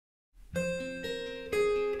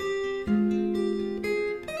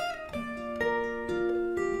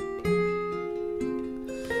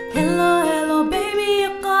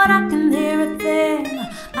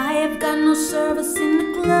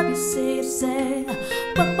say?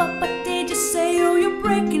 What did you say? Oh, you're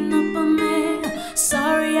breaking up on me.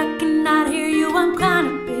 Sorry, I cannot hear you. I'm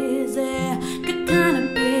kinda busy. Get kinda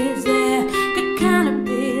busy. Get kinda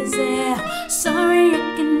busy. Sorry, I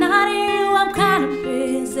cannot hear you. I'm kinda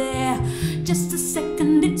busy. Just a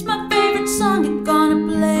second, it's my favorite song you're gonna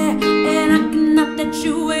play, and I cannot let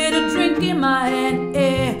you wait a drink in my hand.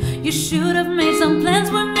 You should have made some plans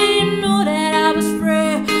with me. You knew that I was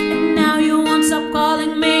free, and now you won't stop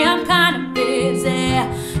calling me. I'm kinda busy.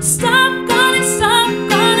 Stop calling, stop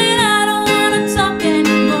calling. I don't wanna talk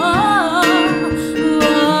anymore.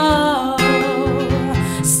 Whoa.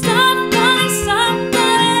 Stop calling,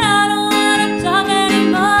 I don't wanna talk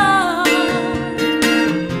anymore.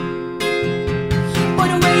 Boy,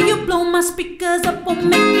 the way you blow my speakers up won't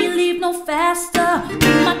make me leave no faster.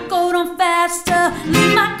 Put my coat on faster,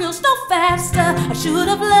 leave my girls no faster. I should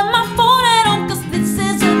have left my phone at home, 'cause this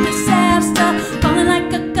is a disaster.